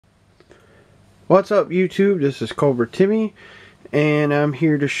What's up YouTube? This is Cobra Timmy, and I'm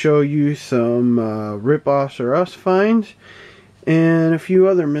here to show you some Ripoffs-R-Us finds and a few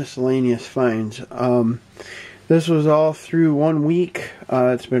other miscellaneous finds. This was all through 1 week.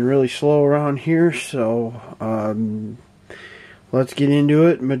 It's been really slow around here, so let's get into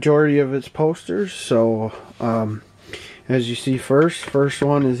it. Majority of it's posters. So as you see, first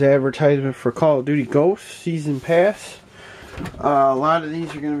one is advertisement for Call of Duty Ghosts Season Pass. A lot of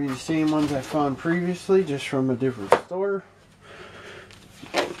these are going to be the same ones I found previously, just from a different store.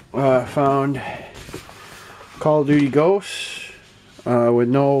 I found Call of Duty Ghosts with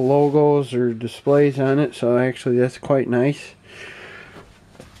no logos or displays on it, so actually that's quite nice.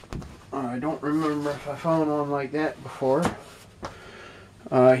 I don't remember if I found one like that before.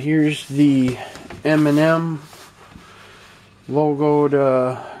 Here's the M&M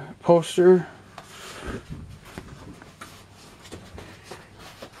logoed poster.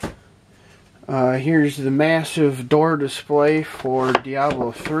 Here's the massive door display for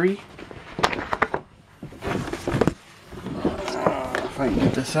Diablo 3. If I can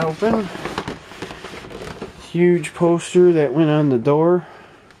get this open. Huge poster that went on the door.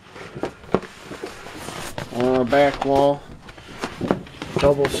 Back wall.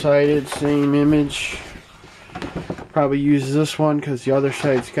 Double-sided, same image. Probably use this one because the other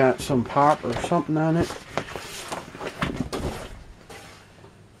side's got some pop or something on it.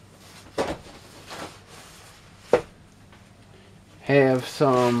 Have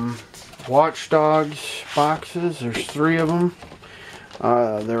some Watch Dogs boxes. There's 3 of them.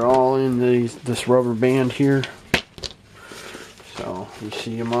 They're all in this rubber band here. So you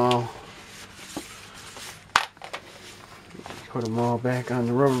see them all. Put them all back on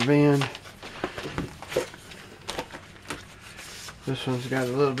the rubber band. This one's got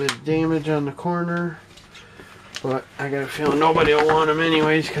a little bit of damage on the corner, but I got a feeling nobody will want them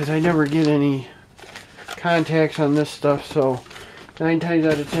anyways because I never get any contacts on this stuff, so 9 times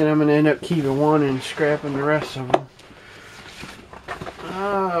out of 10 I'm going to end up keeping one and scrapping the rest of them.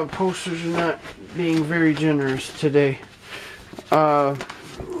 Posters are not being very generous today.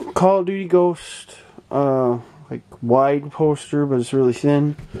 Call of Duty Ghost, like wide poster, but it's really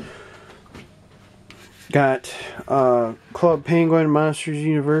thin. Got Club Penguin Monsters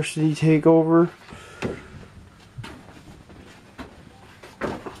University Takeover.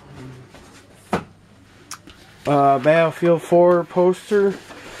 Battlefield 4 poster.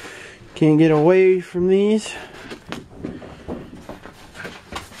 Can't get away from these.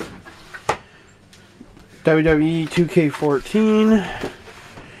 WWE 2K14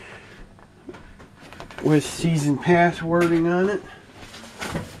 with season pass wording on it.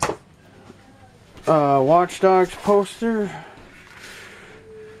 Watch Dogs poster.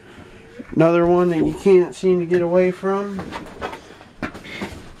 Another one that you can't seem to get away from.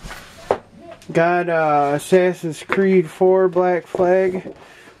 Got Assassin's Creed 4 Black Flag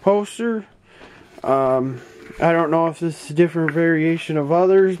poster. I don't know if this is a different variation of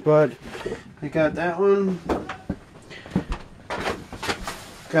others, but I got that one.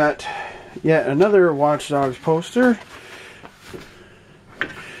 Got yet another Watch Dogs poster.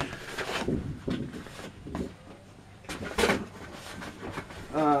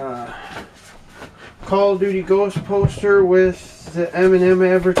 Call of Duty Ghost poster with the M&M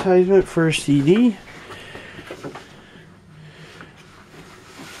advertisement for a CD.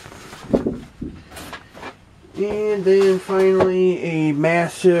 And then finally a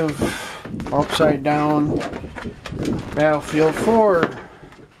massive upside down Battlefield 4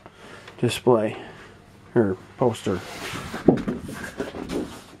 display or poster.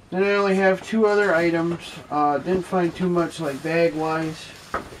 Then I only have 2 other items. Didn't find too much like bag wise,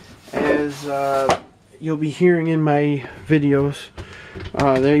 as you'll be hearing in my videos.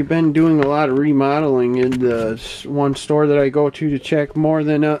 They've been doing a lot of remodeling in the one store that I go to check more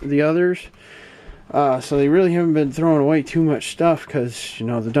than the others. So they really haven't been throwing away too much stuff because, you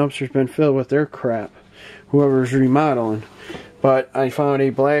know, the dumpster's been filled with their crap, whoever's remodeling. But I found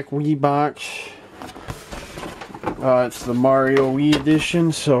a black Wii box. It's the Mario Wii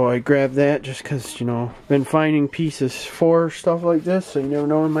edition, so I grabbed that just because, you know, been finding pieces for stuff like this, so you never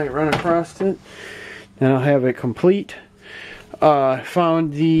know, I might run across it. Then I'll have it complete.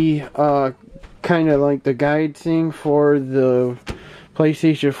 Found the kind of like the guide thing for the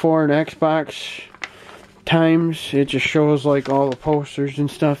PlayStation 4 and Xbox times. It just shows like all the posters and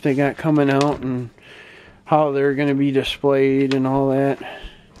stuff they got coming out and how they're going to be displayed and all that.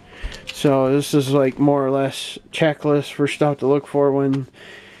 So this is like more or less checklist for stuff to look for when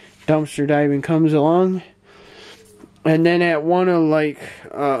dumpster diving comes along. And then at one of like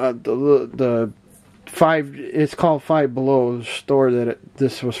the it's called Five Below, the store that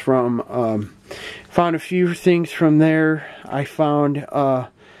this was from. Found a few things from there. I found,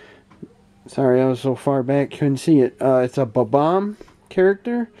 sorry, I was so far back, couldn't see it. It's a Babam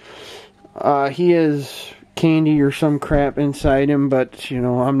character. He has candy or some crap inside him, but, you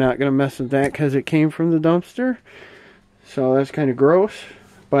know, I'm not going to mess with that because it came from the dumpster. So that's kind of gross.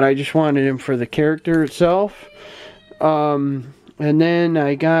 But I just wanted him for the character itself. And then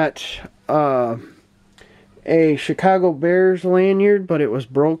I got a Chicago Bears lanyard, but it was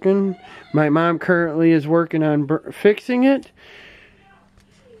broken. My mom currently is working on fixing it.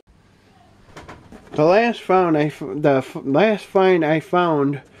 The last find I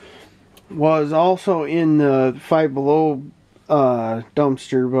found was also in the Five Below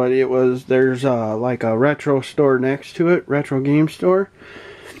dumpster, but there's like a retro store next to it, retro game store.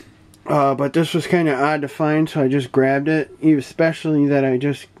 But this was kind of odd to find, so I just grabbed it, especially that I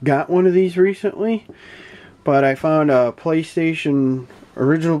just got one of these recently. But I found a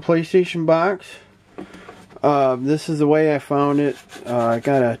original PlayStation box. This is the way I found it. I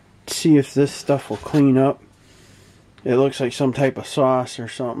gotta see if this stuff will clean up. It looks like some type of sauce or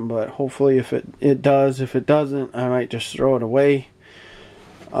something, but hopefully if it does. If it doesn't, I might just throw it away.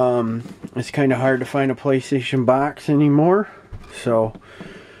 It's kind of hard to find a PlayStation box anymore, so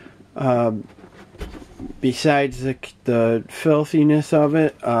besides the filthiness of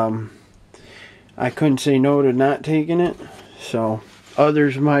it, I couldn't say no to not taking it. So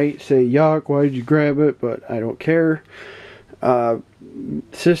others might say, yuck, why did you grab it? But I don't care.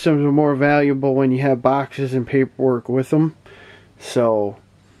 Systems are more valuable when you have boxes and paperwork with them. So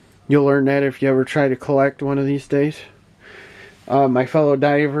you'll learn that if you ever try to collect one of these days. My fellow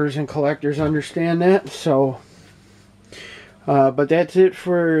divers and collectors understand that. So but that's it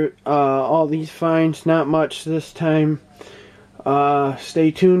for all these finds. Not much this time.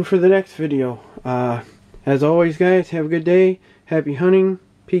 Stay tuned for the next video. As always, guys, have a good day. Happy hunting.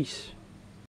 Peace.